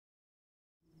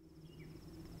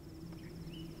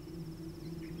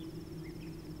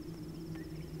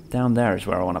Down there is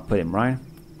where I want to put him, right?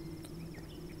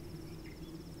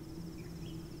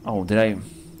 Oh, did I...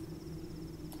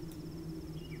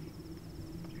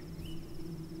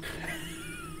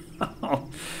 Oh,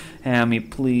 Hammy,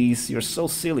 please. You're so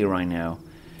silly right now.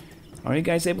 Are you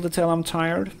guys able to tell I'm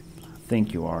tired? I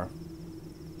think you are.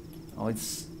 Oh,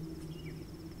 it's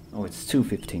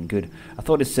 2:15. Good. I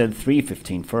thought it said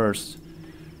 3:15 first.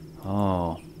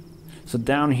 Oh. So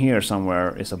down here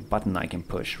somewhere is a button I can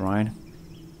push, right?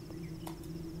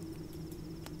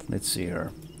 Let's see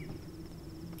here.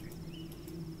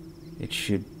 It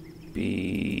should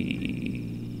be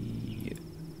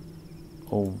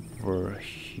over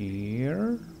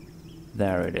here.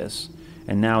 There it is.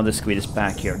 And now the squid is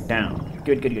back here. Down.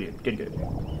 Good, good, good, good, good.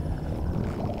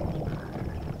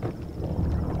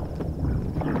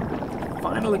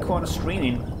 Finally caught a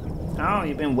streaming. Oh,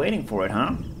 you've been waiting for it,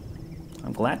 huh?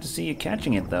 I'm glad to see you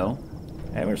catching it, though.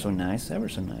 Ever so nice, ever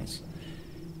so nice.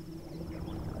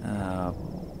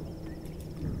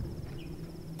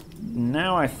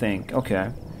 Now I think,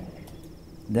 okay.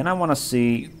 Then I want to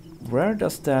see, where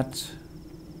does that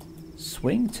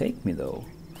swing take me, though?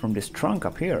 From this trunk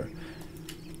up here.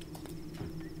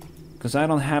 Because I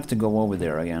don't have to go over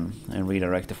there again and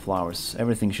redirect the flowers.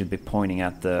 Everything should be pointing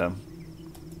at the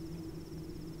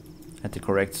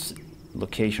correct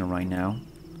location right now.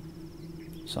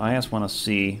 So I just want to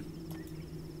see,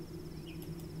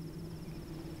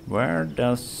 where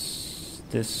does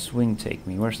this swing take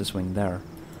me? Where's the swing? There.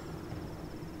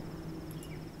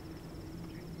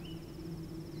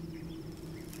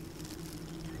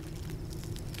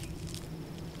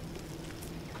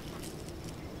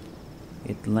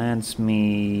 It lands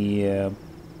me...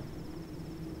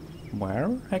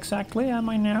 where exactly am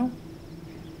I now?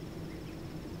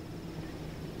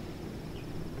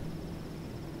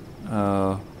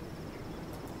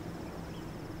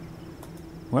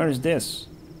 Where is this?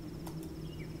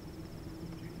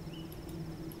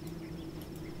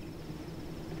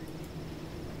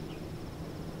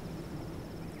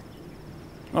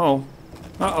 Oh.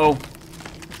 Uh-oh.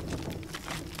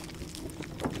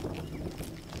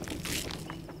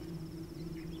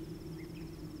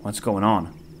 What's going on?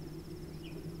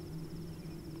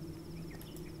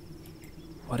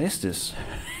 What is this?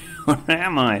 Where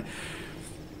am I?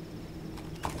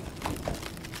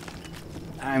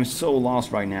 I'm so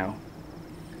lost right now.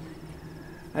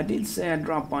 I did say I'd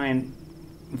drop by and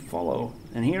follow,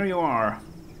 and here you are.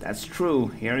 That's true,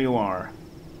 here you are.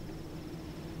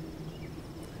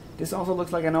 This also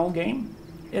looks like an old game.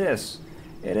 It is.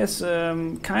 It is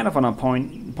kind of on a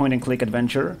point and click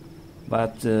adventure,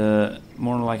 but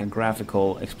more like a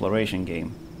graphical exploration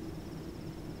game.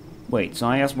 Wait, so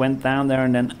I just went down there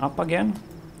and then up again?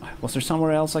 Was there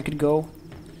somewhere else I could go?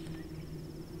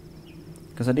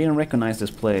 Because I didn't recognize this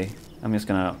play. I'm just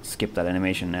gonna skip that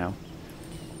animation now.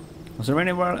 Was there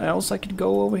anywhere else I could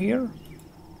go over here?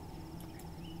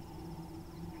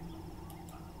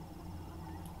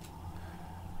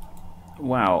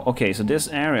 Wow, okay, so this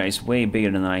area is way bigger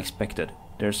than I expected.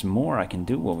 There's more I can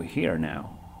do over here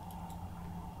now.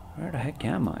 Where the heck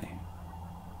am I?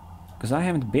 Because I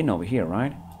haven't been over here,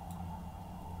 right?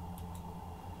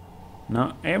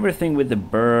 Now, everything with the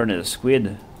bird and the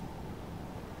squid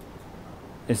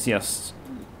is just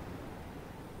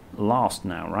lost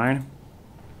now, right?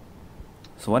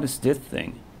 So what is this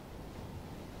thing?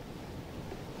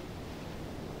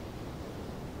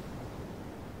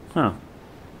 Huh.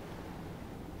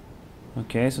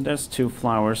 Okay, so there's 2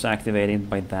 flowers activated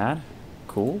by that.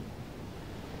 Cool.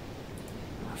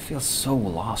 I feel so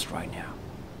lost right now.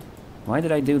 Why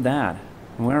did I do that?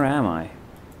 Where am I?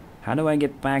 How do I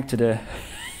get back to the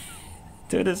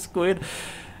to the squid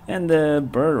and the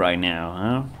bird right now,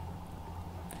 huh?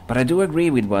 But I do agree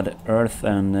with what Earth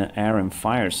and Air and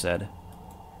Fire said.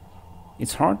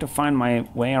 It's hard to find my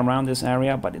way around this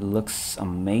area, but it looks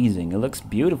amazing. It looks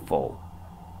beautiful.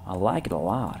 I like it a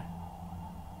lot.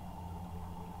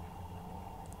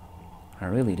 I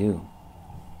really do.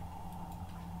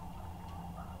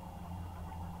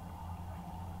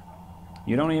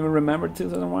 You don't even remember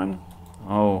 2001?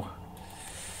 Oh.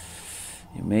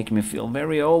 You make me feel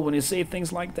very old when you say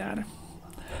things like that.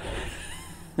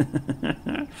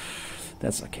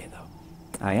 That's okay though.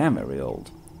 I am very old.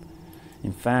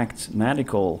 In fact,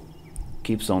 Medical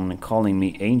keeps on calling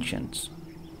me ancient.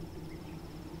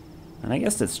 And I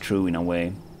guess that's true in a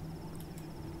way.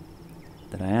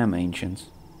 That I am ancient.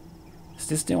 Is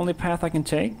this the only path I can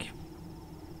take?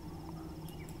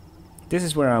 This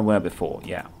is where I were before,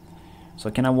 yeah. So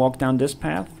can I walk down this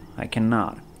path? I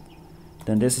cannot.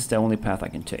 Then this is the only path I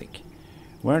can take.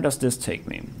 Where does this take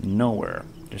me? Nowhere.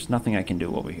 There's nothing I can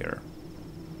do over here.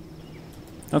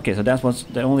 Okay, so that was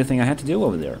the only thing I had to do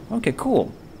over there. Okay,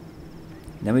 cool.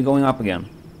 Then we're going up again.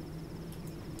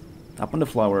 Up on the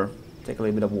flower, take a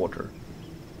little bit of water.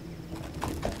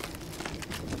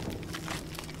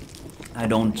 I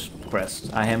don't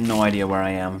quest. I have no idea where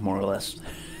I am, more or less.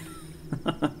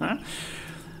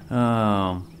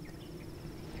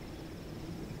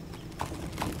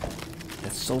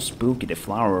 That's so spooky, the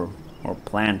flower or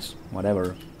plant,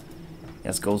 whatever,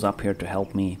 just goes up here to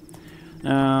help me.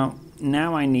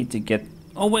 Now I need to get...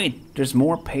 Oh wait, there's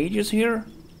more pages here?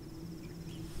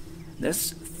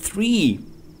 There's 3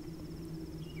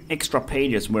 extra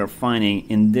pages we're finding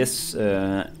in this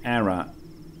era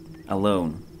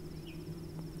alone.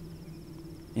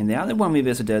 In the other one we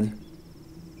visited,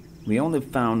 we only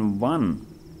found one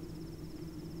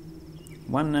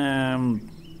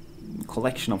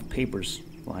collection of papers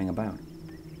lying about.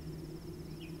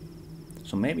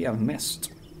 So maybe I've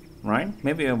missed, right?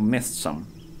 Maybe I've missed some.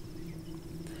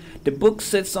 The book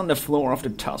sits on the floor of the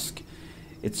tusk,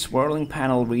 its swirling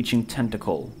panel reaching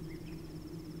tentacle.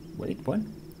 Wait, what?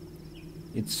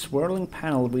 Its swirling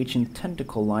panel reaching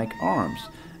tentacle-like arms.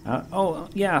 Oh,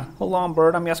 yeah, hold on,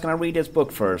 Bird, I'm just gonna read this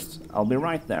book first. I'll be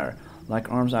right there,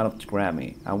 like arms out to grab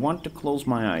me. I want to close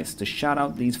my eyes, to shut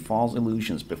out these false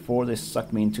illusions before they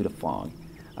suck me into the fog.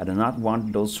 I do not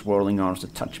want those swirling arms to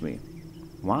touch me.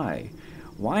 Why?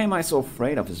 Why am I so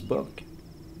afraid of this book?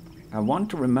 I want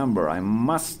to remember, I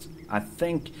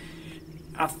think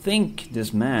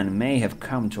this man may have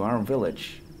come to our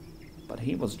village, but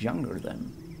he was younger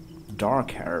then.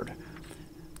 Dark-haired,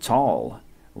 tall,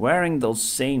 wearing those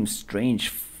same strange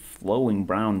flowing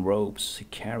brown robes. He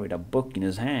carried a book in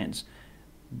his hands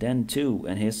then too,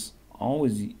 and he's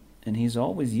always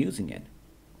using it,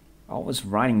 always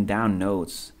writing down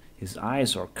notes. His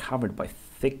eyes are covered by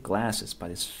thick glasses, but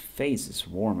his face is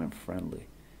warm and friendly.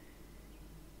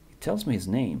 He tells me his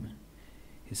name.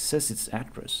 He says it's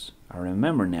Atlas. I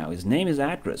remember now, his name is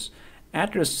Atlas.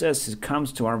 Atlas says he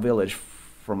comes to our village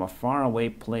from a faraway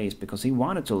place because he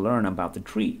wanted to learn about the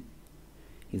tree.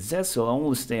 He says he'll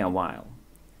only stay a while.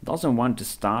 Doesn't want to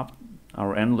stop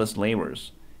our endless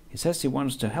labors. He says he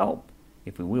wants to help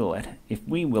if we will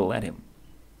let him.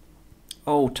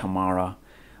 Oh, Tamara,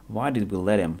 why did we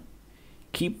let him?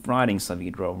 Keep writing,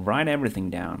 Savidro. Write everything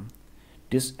down.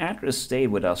 This Atlas stayed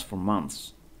with us for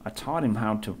months. I taught him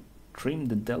how to trim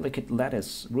the delicate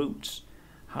lettuce roots,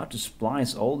 how to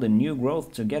splice all the new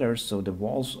growth together so the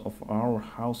walls of our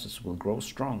houses will grow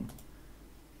strong.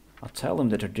 I'll tell him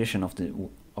the tradition of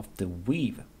the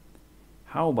weave.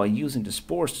 How by using the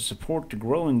spores to support the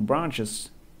growing branches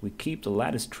we keep the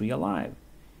lattice tree alive.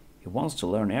 He wants to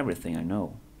learn everything I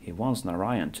know. He wants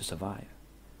Narayan to survive.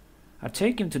 I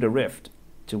take him to the rift,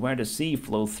 to where the sea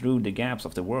flows through the gaps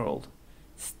of the world.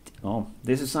 Oh,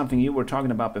 this is something you were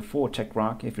talking about before, Tech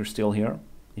Rock, if you're still here,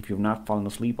 if you've not fallen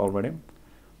asleep already.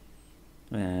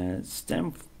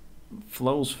 Stem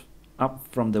flows up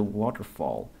from the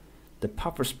waterfall. The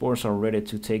puffer spores are ready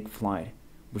to take flight.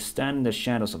 We stand in the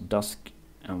shadows of dusk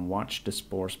and watch the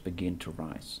spores begin to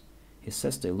rise. He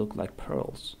says they look like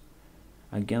pearls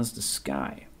against the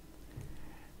sky.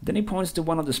 Then he points to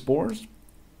one of the spores.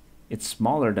 It's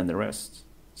smaller than the rest,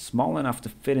 small enough to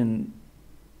fit in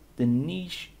the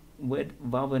niche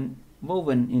woven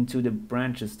into the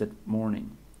branches that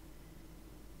morning.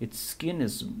 Its skin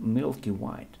is milky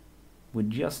white, with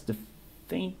just the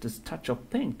faintest touch of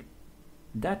pink.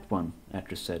 That one,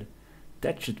 Atlas said,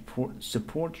 that should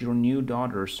support your new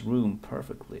daughter's room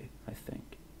perfectly, I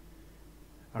think.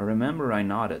 I remember I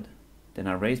nodded. Then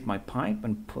I raised my pipe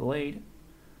and played.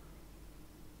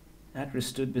 Atlas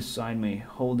stood beside me,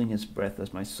 holding his breath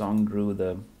as my song drew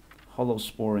the hollow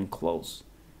spore in close.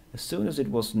 As soon as it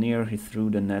was near, he threw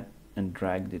the net and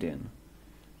dragged it in.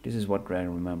 This is what I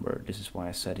remember. This is why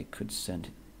I said he could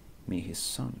send me his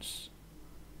sons.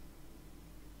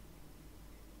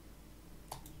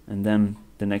 And then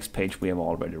the next page we have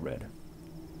already read.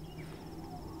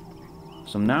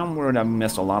 So now I'm worried I've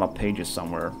missed a lot of pages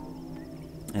somewhere.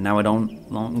 And now I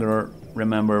don't longer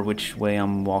remember which way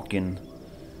I'm walking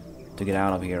to get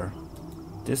out of here.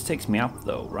 This takes me up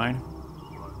though, right?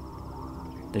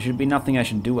 There should be nothing I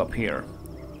should do up here.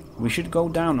 We should go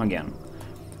down again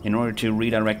in order to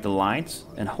redirect the lights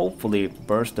and hopefully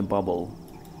burst the bubble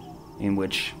in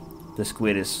which the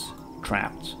squid is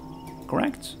trapped.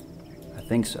 Correct? I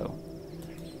think so.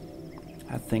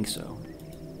 I think so.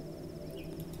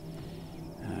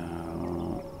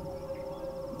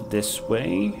 This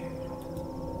way.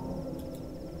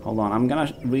 Hold on, I'm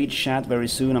gonna read chat very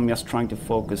soon. I'm just trying to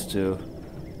focus to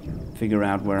figure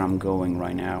out where I'm going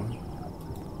right now.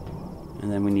 And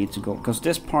then we need to go, because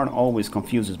this part always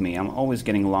confuses me. I'm always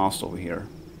getting lost over here.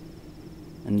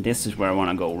 And this is where I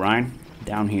want to go, right?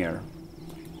 Down here.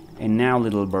 And now,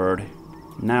 little bird,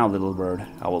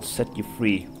 I will set you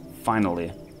free,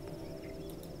 finally.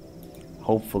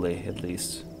 Hopefully, at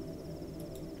least.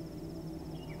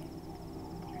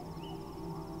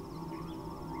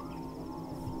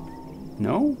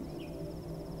 No?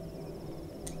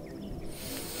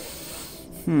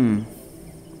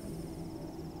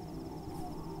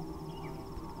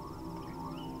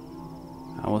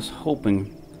 I was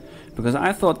hoping, because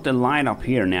I thought the light up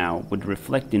here now would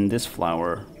reflect in this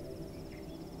flower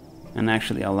and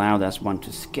actually allow that one to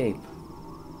escape.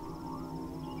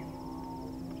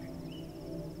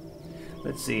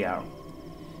 Let's see how.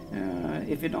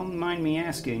 If you don't mind me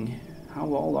asking, how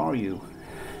old are you?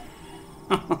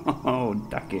 Oh,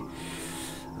 ducky.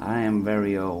 I am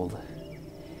very old.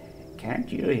 Can't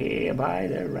you hear by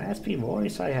the raspy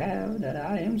voice I have that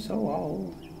I am so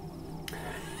old?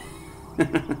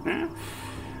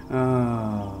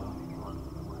 Oh.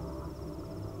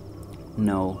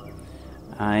 No,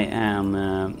 I am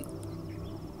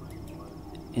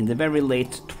in the very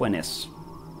late 20s,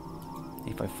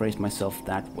 if I phrase myself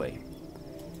that way.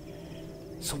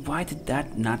 So why did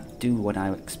that not do what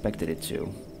I expected it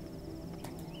to?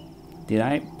 Did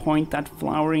I point that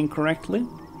flower incorrectly?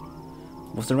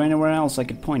 Was there anywhere else I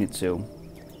could point it to?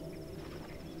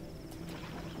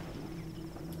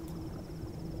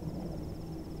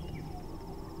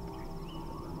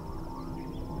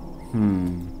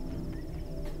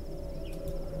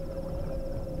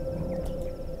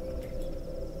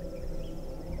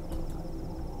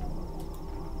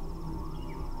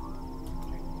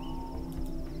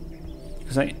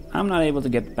 Because I'm not able to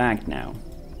get back now.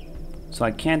 So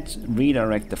I can't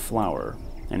redirect the flower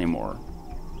anymore.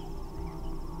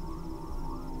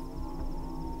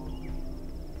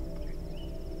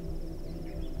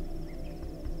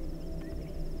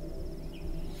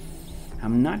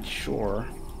 I'm not sure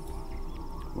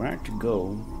where to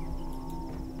go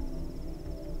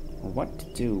or what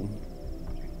to do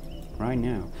right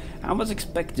now. I was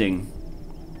expecting,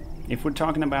 if we're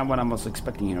talking about what I was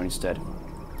expecting here instead,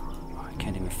 I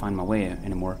can't even find my way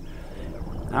anymore.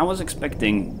 I was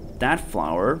expecting that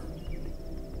flower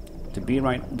to be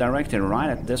directed right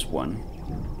at this one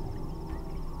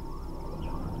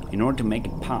in order to make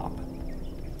it pop.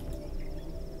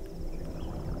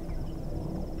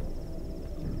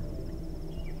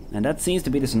 And that seems to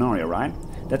be the scenario, right?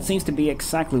 That seems to be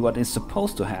exactly what is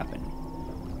supposed to happen.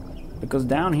 Because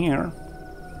down here,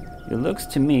 it looks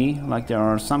to me like there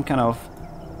are some kind of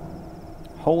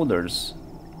holders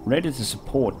ready to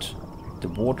support the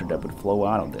water that would flow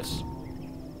out of this.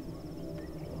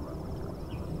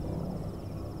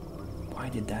 Why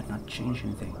did that not change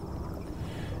anything?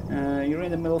 You're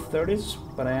in the middle 30s,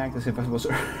 but I act as if I was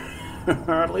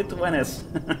early 20s.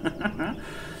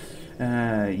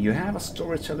 You have a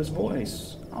storyteller's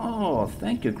voice. Oh,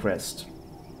 thank you, Crest.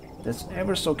 That's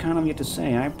ever so kind of you to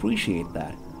say. I appreciate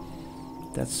that.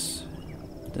 That's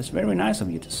very nice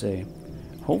of you to say.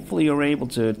 Hopefully you're able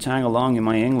to tag along in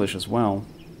my English as well.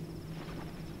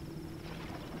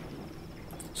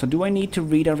 So do I need to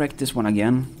redirect this one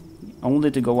again?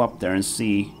 Only to go up there and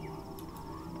see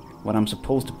what I'm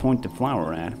supposed to point the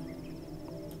flower at?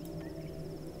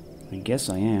 I guess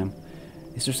I am.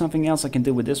 Is there something else I can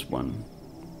do with this one?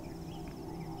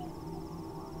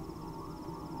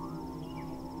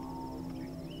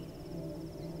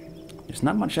 There's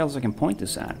not much else I can point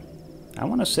this at. I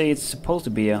want to say it's supposed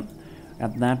to be at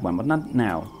that one, but not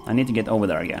now. I need to get over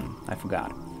there again. I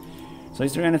forgot. So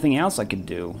is there anything else I could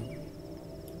do?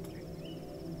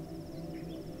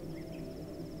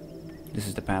 This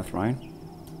is the path, right?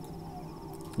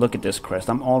 Look at this crest.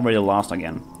 I'm already lost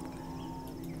again.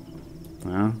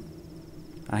 Well,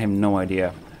 I have no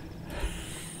idea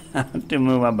how to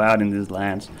move about in these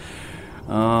lands.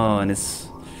 Oh, and it's...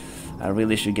 I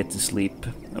really should get to sleep.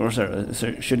 Or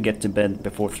should get to bed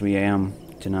before 3 AM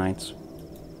tonight.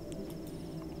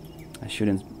 I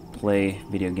shouldn't play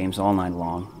video games all night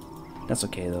long. That's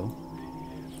okay though.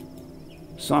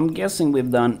 So I'm guessing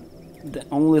we've done the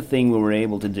only thing we were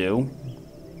able to do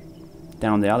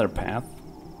down the other path.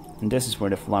 And this is where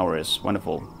the flower is.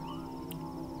 Wonderful.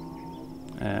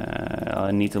 I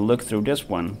need to look through this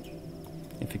one.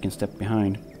 If you can step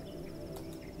behind.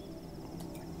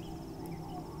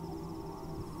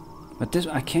 But this,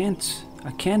 I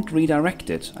can't redirect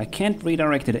it. I can't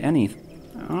redirect it any...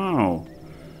 Oh.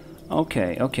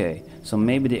 Okay, okay. So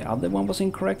maybe the other one was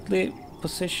incorrectly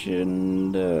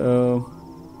positioned.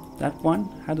 That one?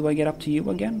 How do I get up to you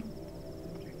again?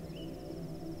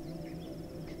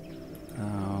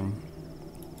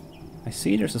 I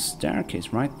see there's a staircase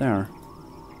right there.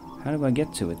 How do I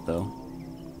get to it though?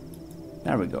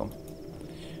 There we go.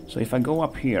 So if I go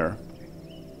up here,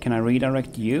 can I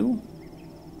redirect you?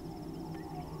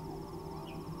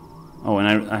 Oh,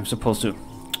 and I'm supposed to...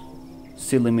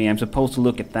 Silly me, I'm supposed to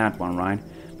look at that one, right?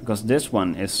 Because this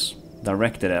one is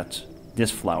directed at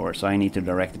this flower, so I need to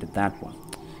direct it at that one.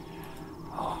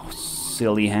 Oh,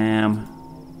 silly ham.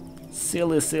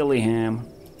 Silly ham.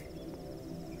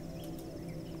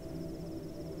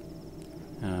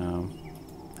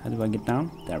 How do I get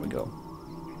down? There we go.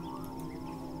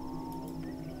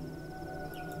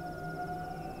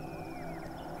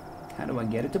 How do I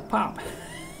get it to pop?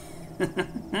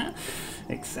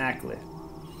 Exactly.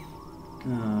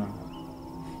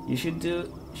 You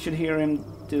should hear him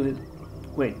do his...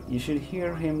 Wait, you should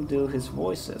hear him do his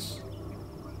voices.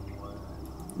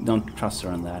 Don't trust her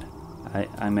on that.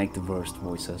 I make the worst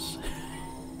voices.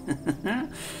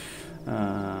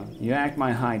 You act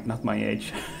my height, not my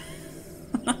age.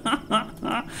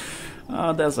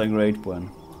 Oh, that's a great one.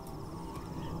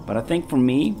 But I think for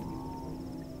me,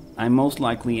 I most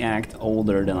likely act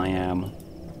older than I am.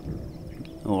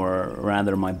 Or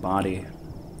rather, my body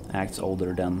acts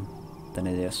older than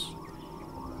it is.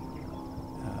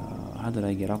 How did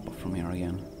I get up from here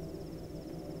again?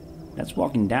 That's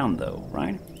walking down though,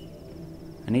 right?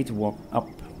 I need to walk up.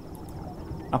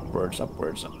 Upwards.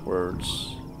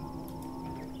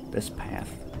 This path.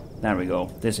 There we go.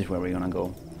 This is where we're gonna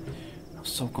go. I'm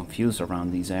so confused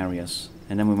around these areas.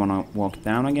 And then we wanna walk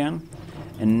down again.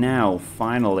 And now,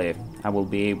 finally, I will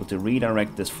be able to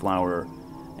redirect this flower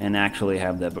and actually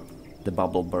have the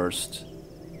bubble burst.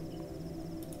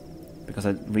 Because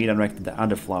I redirected the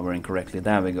other flower incorrectly.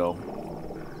 There we go.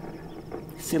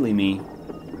 Silly me.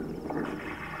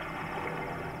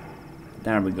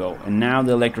 There we go. And now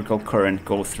the electrical current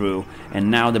goes through,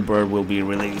 and now the bird will be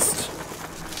released.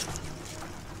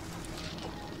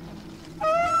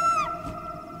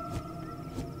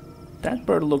 That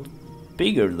bird looked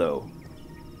bigger though.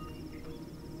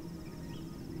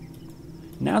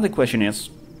 Now the question is,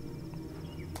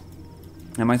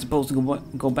 am I supposed to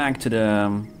go back to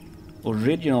the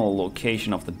original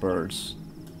location of the birds?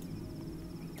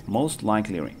 Most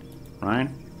likely, right?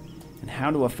 And how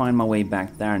do I find my way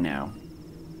back there now?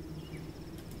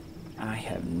 I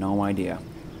have no idea.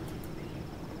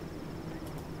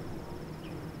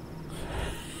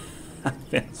 I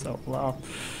feel so low.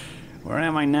 Where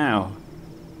am I now?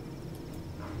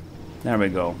 There we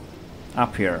go.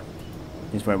 Up here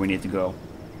is where we need to go.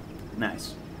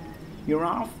 Nice. You're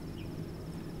off?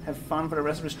 Have fun for the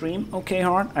rest of the stream? Okay,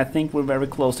 Heart. I think we're very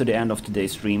close to the end of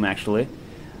today's stream, actually.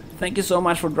 Thank you so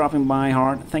much for dropping by,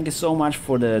 Heart. Thank you so much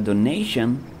for the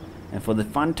donation and for the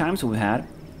fun times we've had.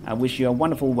 I wish you a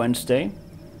wonderful Wednesday.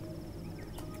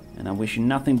 And I wish you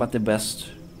nothing but the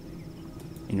best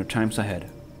in your times ahead.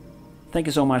 Thank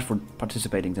you so much for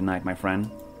participating tonight, my friend.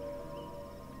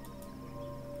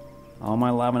 All my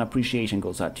love and appreciation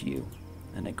goes out to you.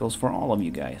 And it goes for all of you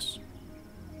guys.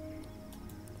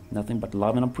 Nothing but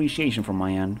love and appreciation from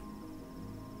my end.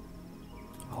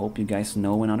 I hope you guys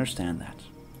know and understand that.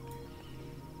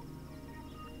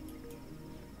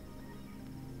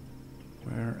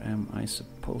 Where am I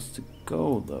supposed to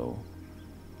go, though?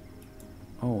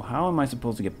 Oh, how am I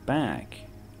supposed to get back?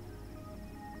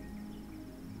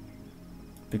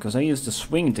 Because I used the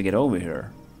swing to get over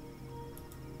here.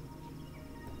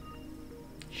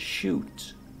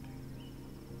 Shoot.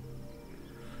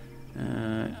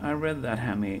 I read that,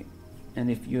 Hammy, and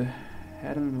if you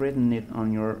hadn't written it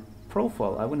on your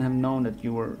profile, I wouldn't have known that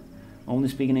you were only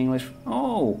speaking English.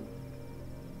 Oh,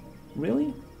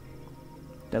 really?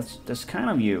 That's kind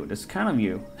of you. That's kind of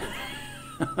you.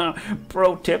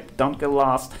 Pro tip: don't get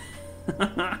lost.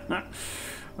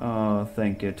 Oh,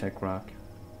 thank you, Tech Rock.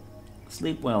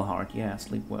 Sleep well, Heart. Yeah,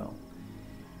 sleep well.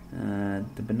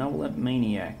 The benevolent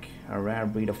maniac, a rare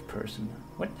breed of person.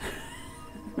 What?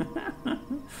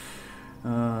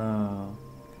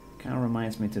 Kind of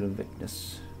reminds me to the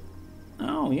witness.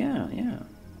 Oh, yeah.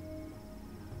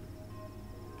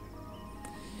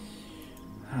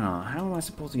 Oh, how am I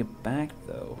supposed to get back,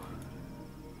 though?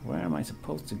 Where am I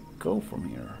supposed to go from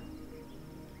here?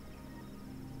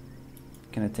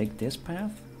 Can I take this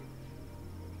path?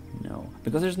 No,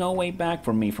 because there's no way back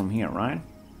for me from here, right?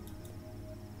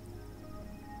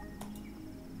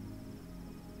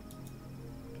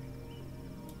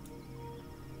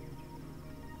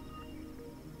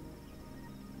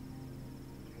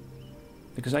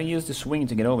 Because I used the swing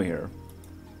to get over here.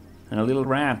 And a little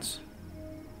rat.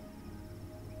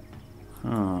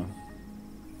 Huh.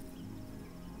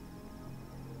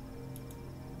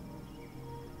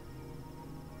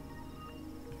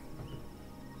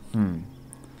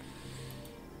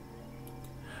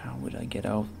 How would I get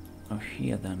out of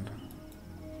here then?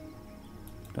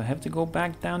 Do I have to go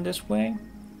back down this way?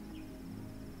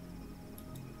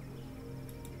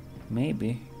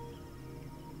 Maybe.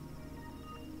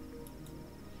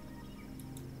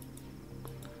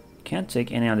 Can't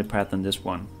take any other path than this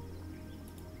one.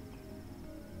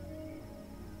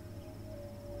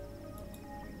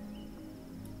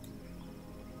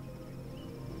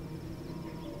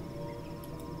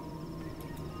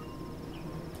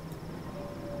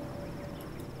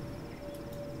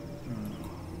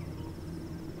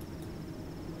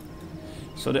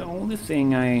 So the only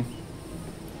thing I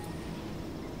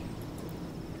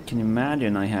can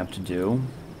imagine I have to do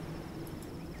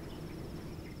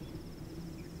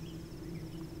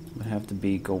would have to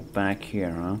be go back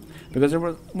here, huh? Because there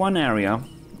was one area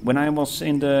when I was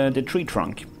in the tree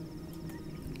trunk.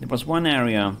 There was one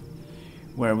area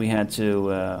where we had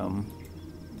to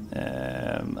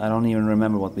I don't even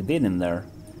remember what we did in there.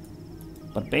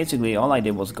 But basically all I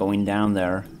did was going down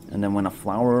there, and then when a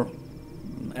flower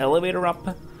elevator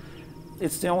up.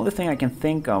 It's the only thing I can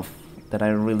think of that I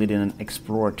really didn't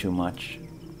explore too much.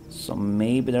 So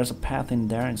maybe there's a path in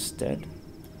there instead.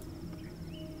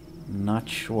 Not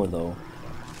sure though.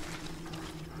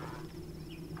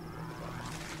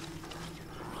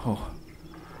 Oh,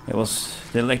 it was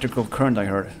the electrical current I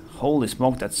heard. Holy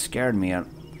smoke, that scared me.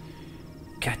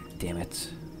 God damn it.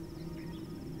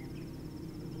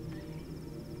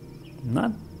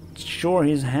 Not sure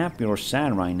he's happy or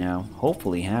sad right now.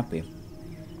 Hopefully happy.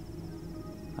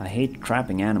 I hate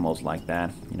trapping animals like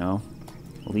that, you know,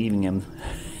 leaving them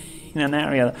in an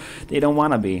area they don't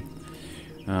want to be.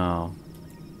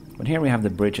 But here we have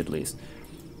the bridge at least.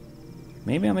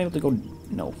 Maybe I'm able to go...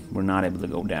 No, we're not able to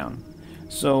go down.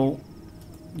 So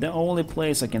the only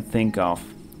place I can think of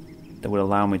that would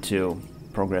allow me to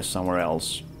progress somewhere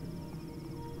else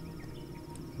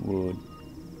would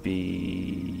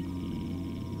be...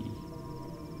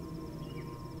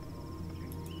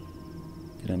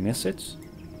 Did I miss it?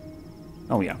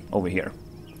 Oh yeah, over here.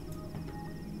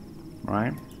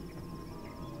 Right?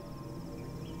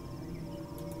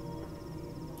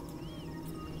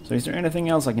 So is there anything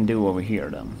else I can do over here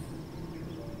then?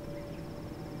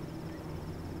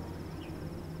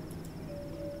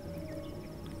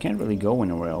 Can't really go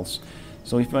anywhere else.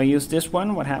 So if I use this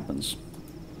one, what happens?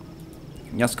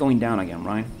 Just going down again,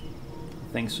 right?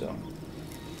 I think so.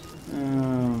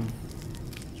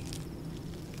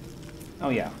 Oh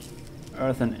yeah.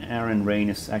 Earth and Air and Rain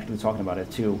is actually talking about it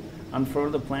too.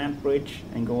 Unfurl the plant bridge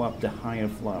and go up the higher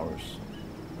flowers.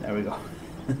 There we go.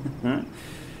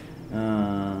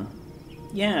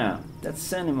 Yeah, that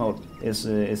sand emote is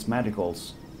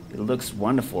magicals. It looks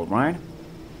wonderful, right?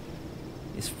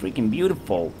 It's freaking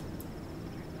beautiful.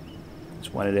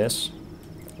 That's what it is.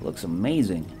 It looks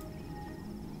amazing.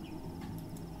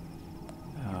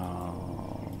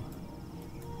 Oh.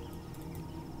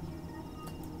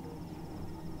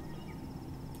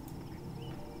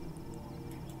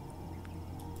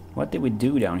 What did we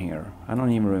do down here? I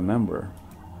don't even remember.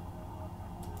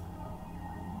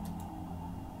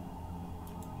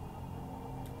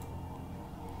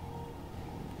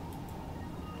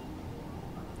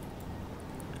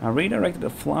 I redirected a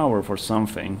flower for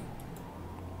something.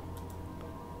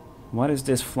 What is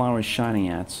this flower shining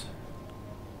at?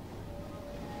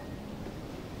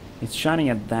 It's shining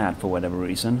at that for whatever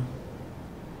reason.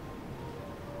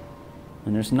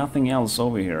 And there's nothing else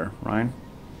over here, right?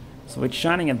 So it's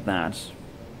shining at that.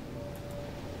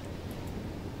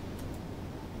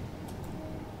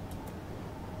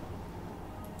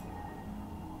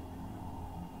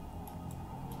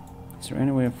 Is there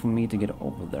any way for me to get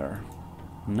over there?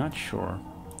 Not sure.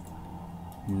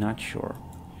 Not sure.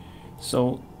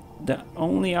 So the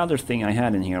only other thing I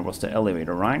had in here was the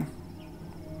elevator, right?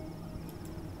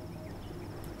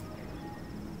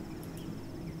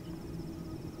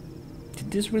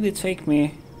 Did this really take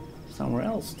me somewhere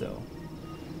else though?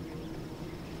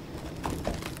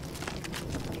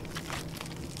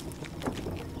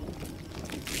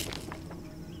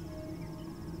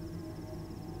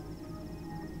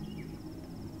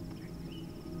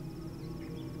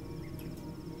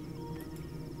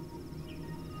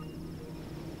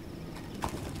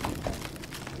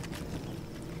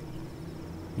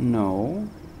 No,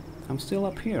 I'm still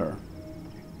up here.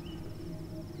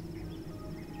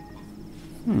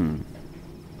 There's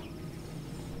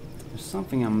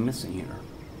something I'm missing here.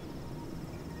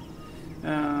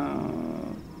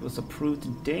 It was approved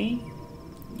today?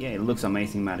 Yeah, it looks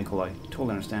amazing, magical. I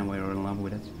totally understand why you're in love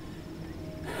with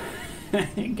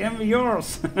it. Give me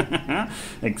yours!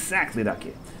 Exactly,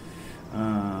 Ducky.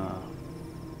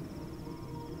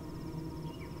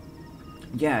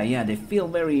 Yeah, they feel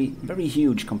very, very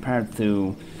huge compared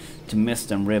to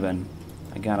Myst and Ribbon.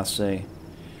 I gotta say.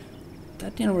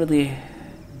 That didn't really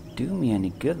do me any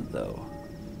good, though.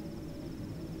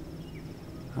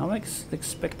 I was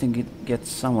expecting it to get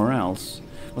somewhere else.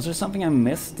 Was there something I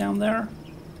missed down there?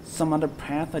 Some other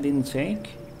path I didn't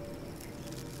take?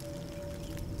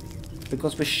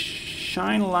 Because we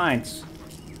shine lights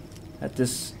at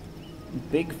this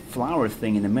big flower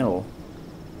thing in the middle,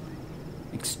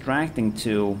 extracting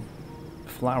 2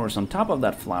 flowers on top of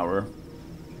that flower,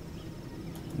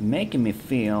 making me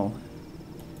feel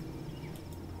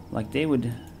like they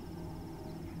would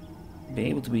be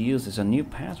able to be used as a new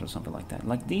path or something like that,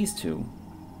 like these 2.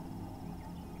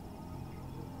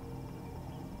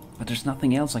 But there's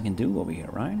nothing else I can do over here,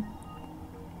 right?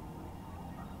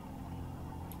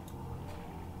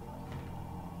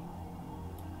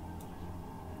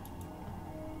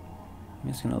 I'm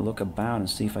just gonna look about and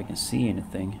see if I can see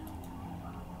anything.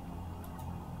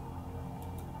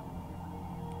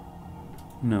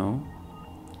 No.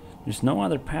 There's no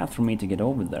other path for me to get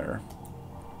over there.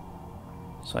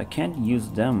 So I can't use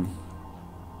them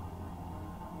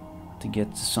to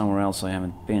get to somewhere else I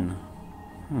haven't been.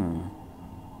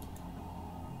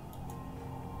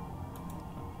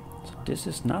 So this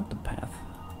is not the path.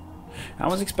 I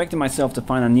was expecting myself to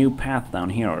find a new path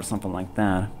down here or something like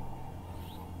that.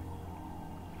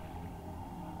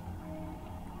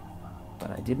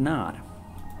 But I did not.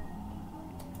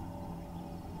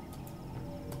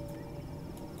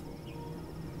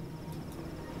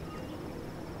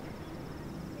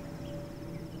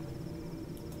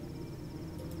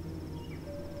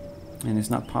 And it's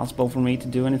not possible for me to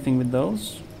do anything with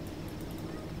those?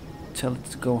 Tell it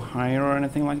to go higher or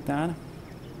anything like that?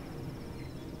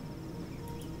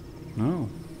 No.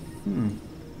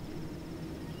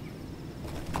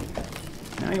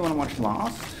 Now you wanna watch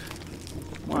Lost?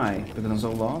 Why? Because I'm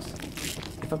so lost?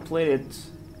 If I played it...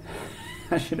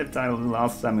 I should have titled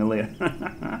Lost Simulator.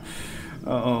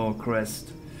 Oh,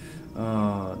 Crest.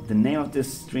 The name of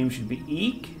this stream should be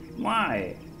Eek?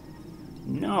 Why?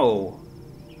 No.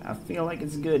 I feel like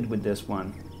it's good with this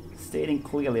one. Stating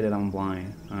clearly that I'm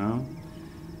blind. Huh?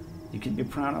 You could be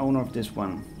proud owner of this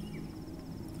one.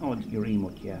 Oh, your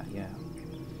emote, yeah.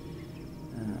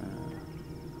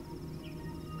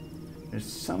 There's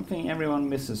something everyone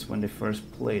misses when they first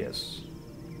play this.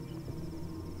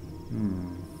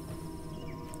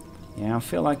 Yeah, I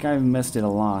feel like I've missed it a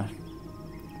lot.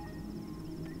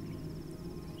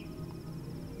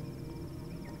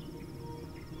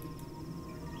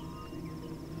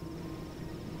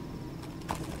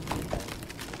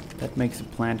 That makes the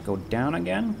plant go down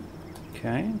again.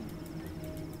 Okay.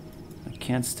 I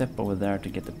can't step over there to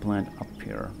get the plant up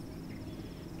here.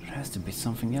 There has to be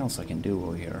something else I can do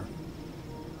over here.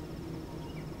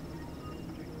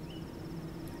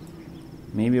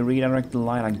 Maybe redirect the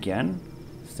light again?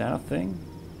 Is that a thing?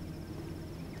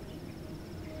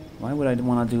 Why would I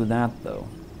want to do that though?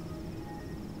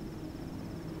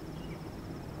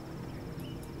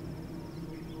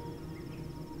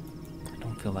 I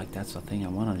don't feel like that's a thing I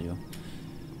want to do.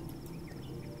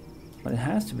 But it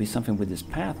has to be something with this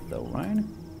path though, right?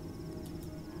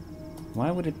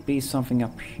 Why would it be something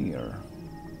up here?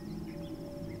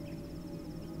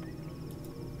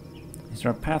 Is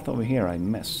there a path over here I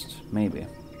missed? Maybe.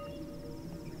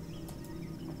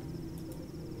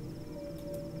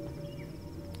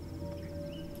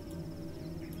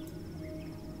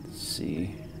 Let's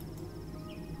see.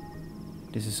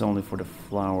 This is only for the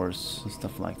flowers and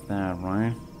stuff like that,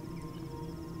 right?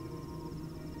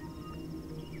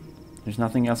 There's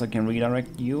nothing else I can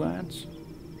redirect you at?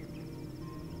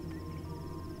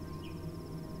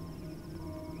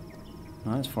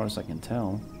 Not as far as I can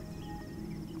tell.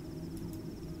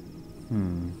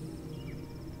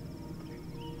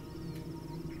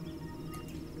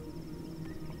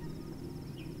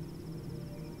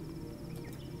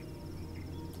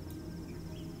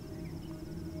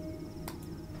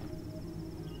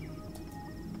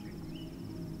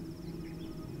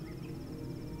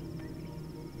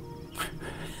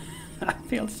 I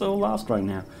feel so lost right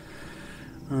now.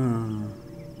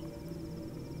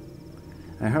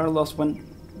 I heard Lost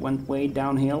went way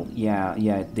downhill. Yeah,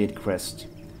 it did, Crest.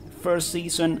 First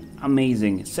season,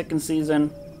 amazing. Second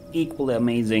season, equally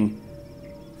amazing.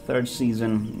 Third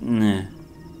season, nah.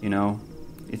 You know,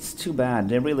 it's too bad.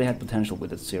 They really had potential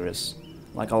with that series.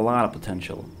 Like a lot of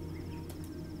potential.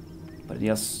 But it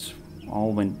just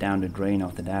all went down the drain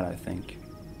after that, I think.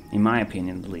 In my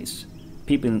opinion, at least.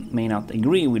 People may not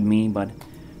agree with me, but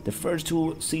the first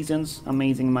 2 seasons,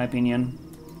 amazing in my opinion.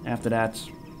 After that,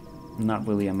 not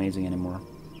really amazing anymore.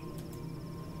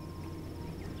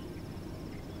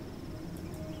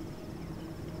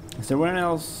 Is there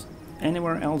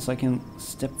anywhere else I can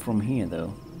step from here,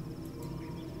 though?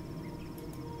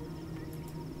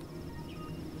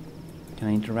 Can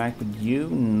I interact with you?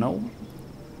 No.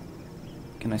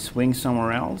 Can I swing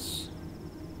somewhere else?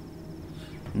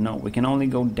 No, we can only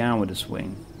go down with a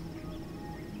swing.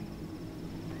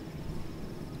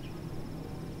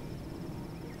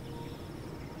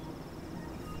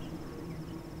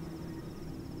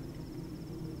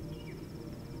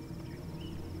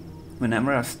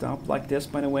 Whenever I stop like this,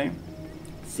 by the way,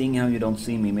 seeing how you don't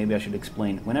see me, maybe I should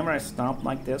explain. Whenever I stop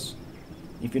like this,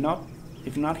 if you're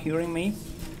not hearing me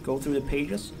go through the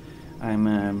pages, I'm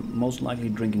most likely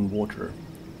drinking water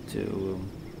to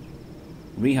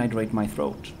rehydrate my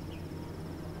throat.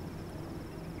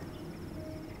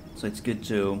 So it's good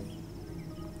to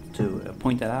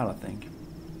point that out, I think.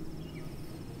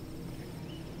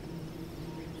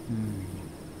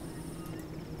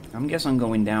 I guess I'm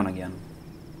going down again.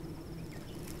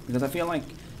 Because I feel like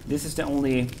this is the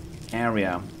only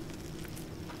area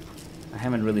I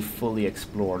haven't really fully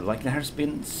explored. Like, there has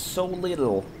been so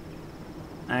little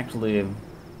actually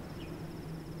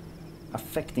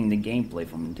affecting the gameplay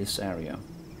from this area.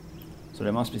 So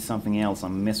there must be something else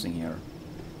I'm missing here.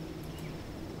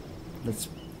 Let's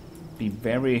be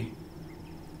very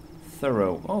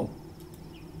thorough. Oh.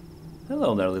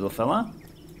 Hello there, little fella.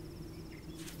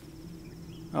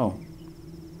 Oh.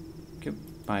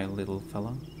 Goodbye, little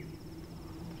fella.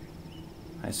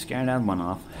 I scared that one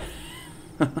off.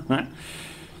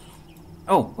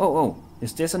 Oh.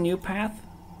 Is this a new path?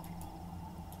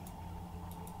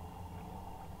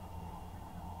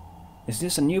 Is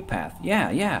this a new path?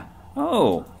 Yeah.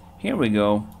 Oh, here we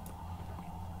go.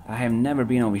 I have never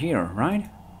been over here, right?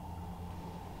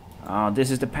 Oh, this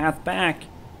is the path back.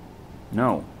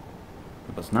 No,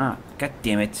 it was not. God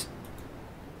damn it.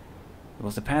 It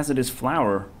was the path to this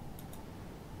flower.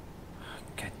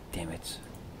 God damn it.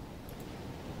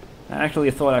 I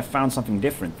actually thought I found something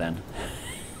different then.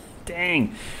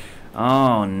 Dang.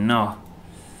 Oh, no.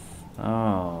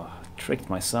 Oh, tricked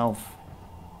myself.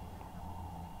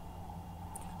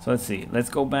 So let's see. Let's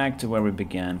go back to where we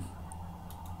began.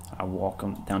 I walk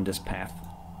down this path.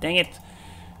 Dang it.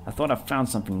 I thought I found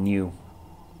something new.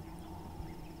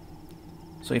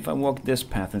 So if I walk this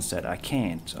path instead, I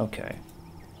can't. Okay.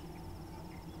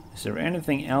 Is there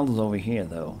anything else over here,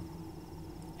 though?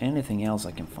 Anything else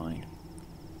I can find?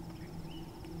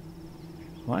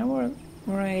 Why were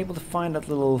I able to find that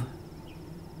little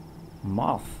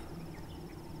moth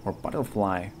or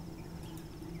butterfly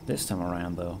this time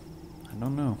around, though? I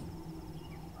don't know.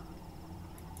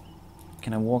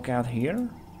 Can I walk out here?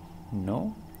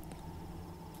 No.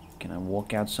 Can I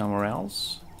walk out somewhere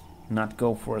else? Not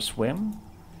go for a swim?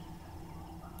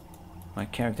 My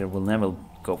character will never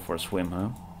go for a swim, huh?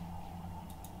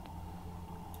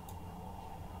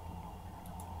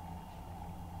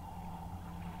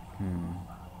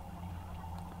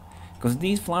 Because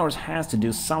these flowers has to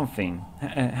do something,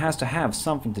 has to have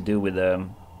something to do with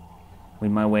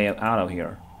my way out of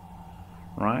here,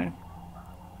 right?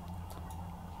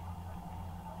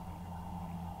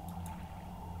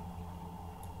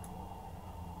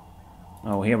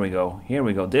 Oh, here we go. Here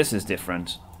we go. This is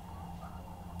different.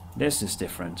 This is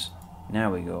different.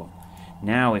 Now we go.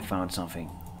 Now we found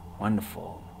something.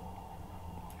 Wonderful.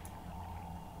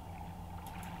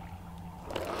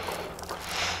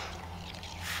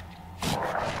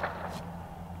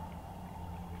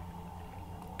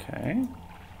 Okay.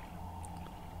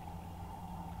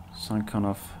 Some kind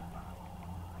of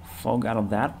fog out of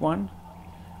that one.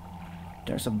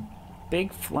 There's a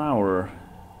big flower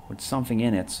with something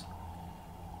in it.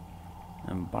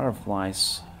 And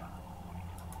butterflies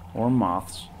or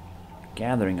moths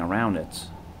gathering around it.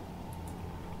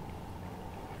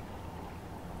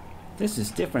 This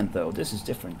is different though. This is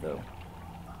different though.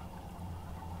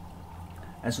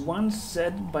 As once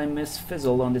said by Miss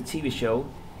Fizzle on the TV show,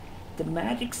 the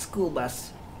magic school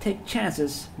bus, take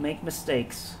chances, make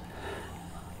mistakes.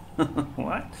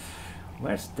 What?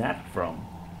 Where's that from?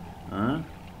 Huh?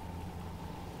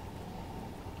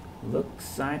 Look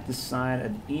side to side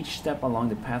at each step along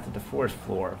the path of the forest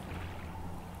floor.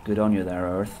 Good on you there,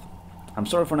 Earth. I'm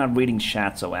sorry for not reading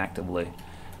chat so actively.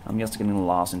 I'm just getting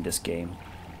lost in this game.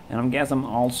 And I guess I'm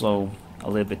also a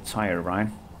little bit tired, right?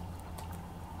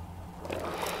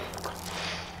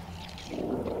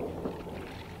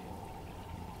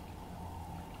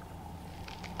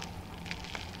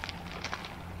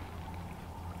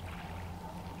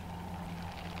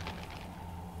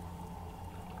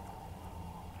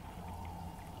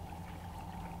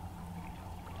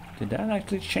 Did that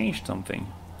actually change something?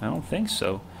 I don't think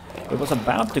so. It was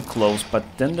about to close, but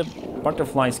then the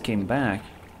butterflies came back.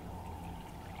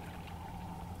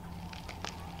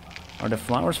 Are the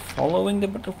flowers following the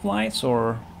butterflies,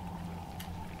 or...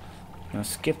 I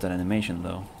skipped that animation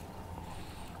though.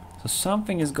 So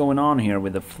something is going on here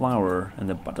with the flower and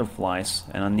the butterflies,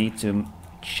 and I need to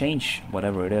change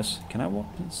whatever it is. Can I walk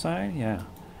inside? Yeah.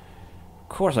 Of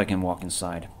course I can walk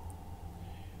inside.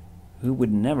 Who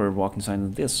would never walk inside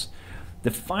of this?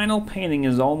 The final painting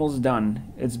is almost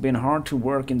done. It's been hard to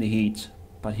work in the heat,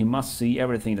 but he must see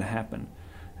everything that happened.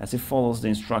 As he follows the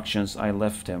instructions I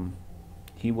left him,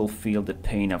 he will feel the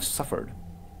pain I've suffered.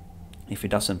 If he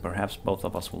doesn't, perhaps both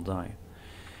of us will die.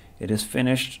 It is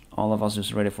finished. All of us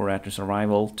is ready for Atreus'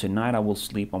 arrival. Tonight I will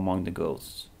sleep among the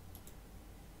ghosts.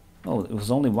 Oh, it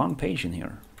was only one page in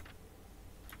here.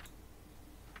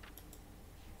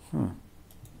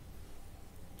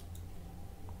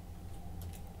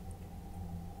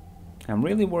 I'm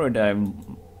really worried I've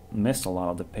missed a lot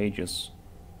of the pages.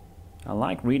 I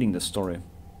like reading the story.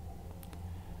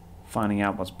 Finding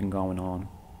out what's been going on.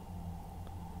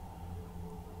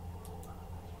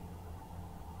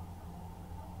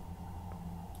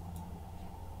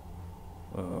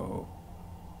 Oh.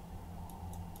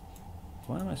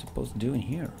 What am I supposed to do in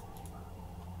here?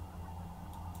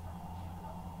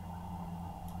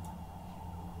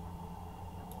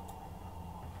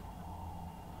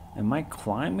 Am I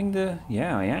climbing the...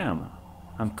 Yeah, I am.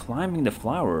 I'm climbing the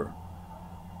flower.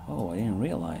 Oh, I didn't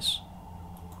realize.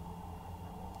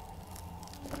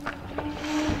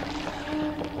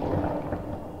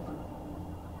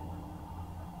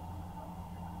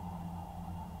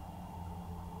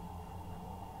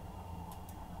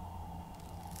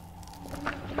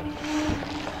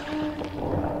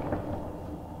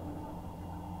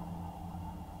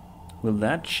 Will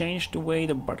that change the way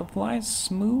the butterflies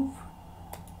move?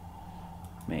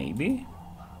 Maybe.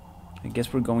 I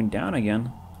guess we're going down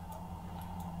again.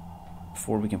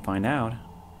 Before we can find out.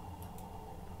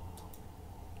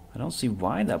 I don't see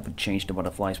why that would change the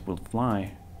butterflies will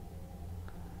fly.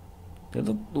 They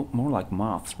look more like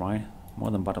moths, right? More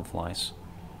than butterflies.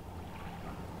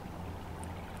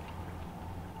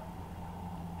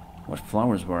 What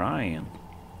flowers were I in?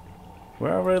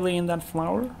 Were I really in that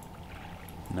flower?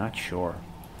 Not sure.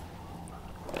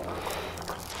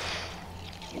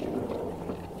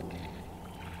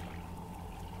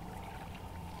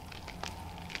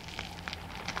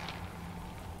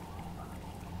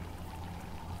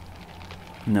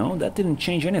 No, that didn't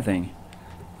change anything.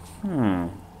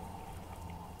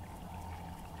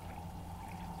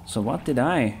 So what did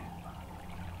I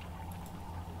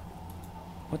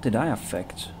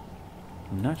affect?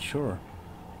 I'm not sure.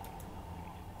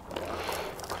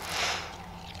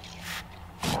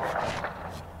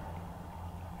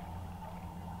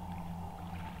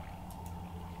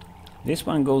 This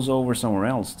one goes over somewhere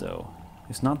else though.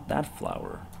 It's not that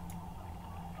flower.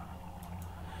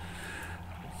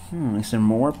 Is there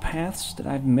more paths that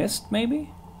I've missed maybe?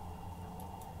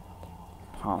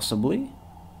 Possibly.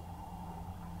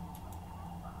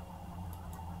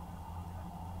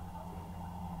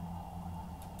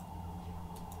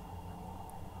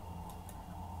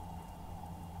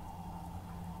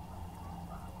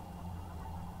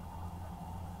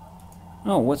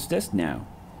 Oh, what's this now?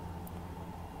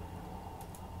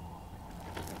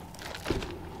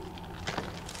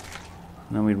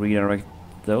 Now we redirect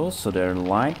those so their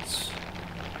light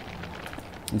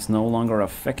is no longer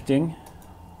affecting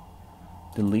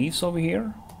the leaves over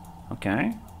here.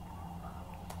 Okay.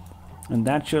 And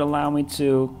that should allow me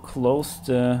to close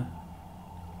the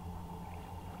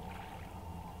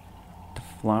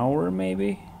flower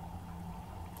maybe?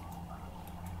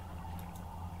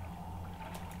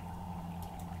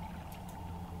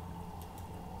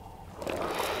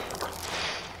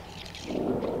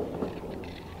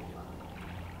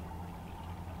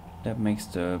 That makes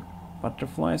the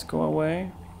butterflies go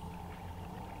away.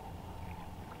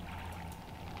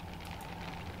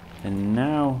 And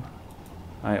now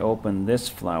I open this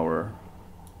flower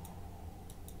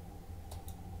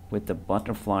with the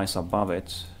butterflies above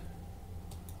it.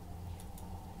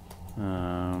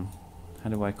 How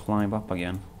do I climb up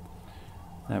again?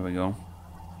 There we go.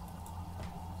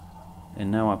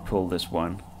 And now I pull this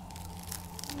one.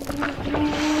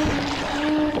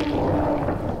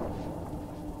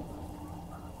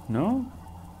 No?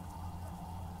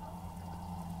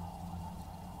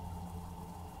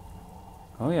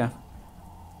 Oh yeah.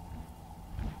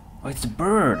 Oh, it's the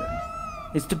bird!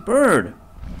 It's the bird!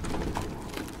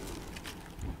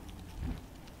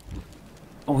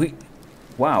 Oh, he...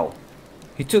 Wow.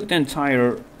 He took the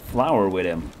entire flower with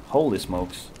him. Holy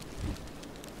smokes.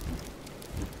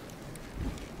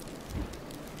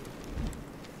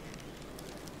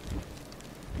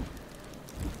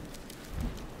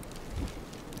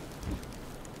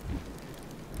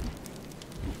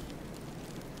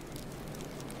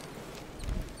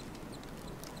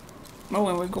 Oh,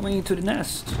 and we're going into the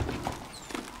nest.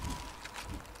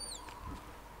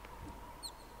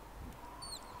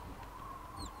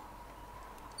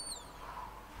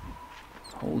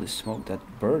 Holy smoke,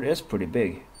 that bird is pretty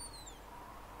big.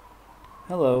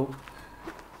 Hello.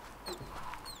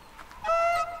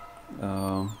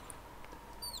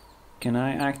 Can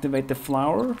I activate the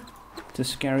flower to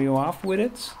scare you off with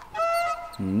it?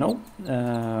 Nope.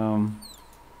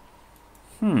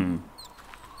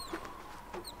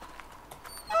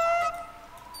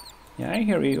 Yeah, I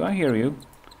hear you, I hear you.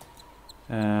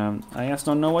 I just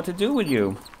don't know what to do with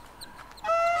you.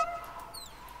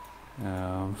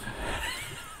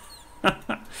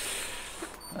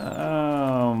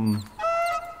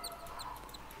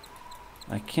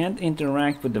 I can't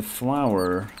interact with the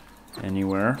flower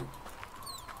anywhere.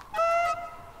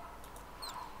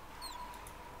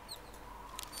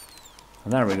 Oh,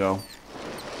 there we go.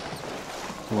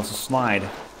 There was a slide.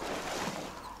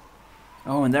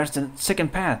 Oh, and there's the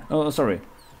second path. Oh, sorry.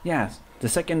 Yes, the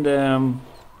second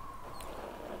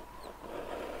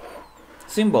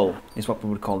symbol is what we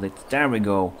would call it. There we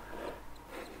go.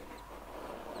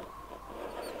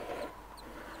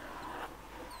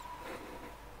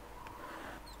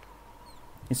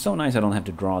 It's so nice I don't have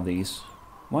to draw these.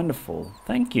 Wonderful.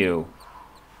 Thank you.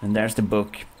 And there's the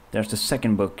book. There's the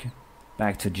second book.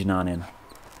 Back to Edanna.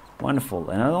 Wonderful.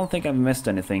 And I don't think I've missed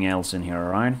anything else in here,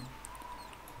 alright?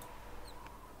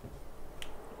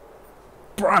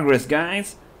 Progress,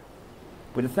 guys!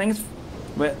 Thanks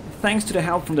to the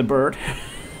help from the bird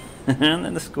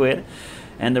and the squid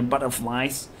and the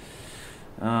butterflies,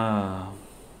 we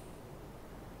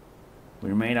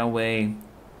made our way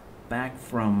back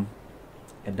from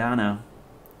Edanna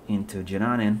into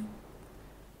Edanna,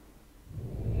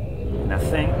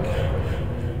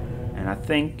 and I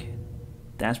think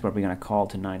that's what we're gonna call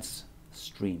tonight's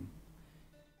stream.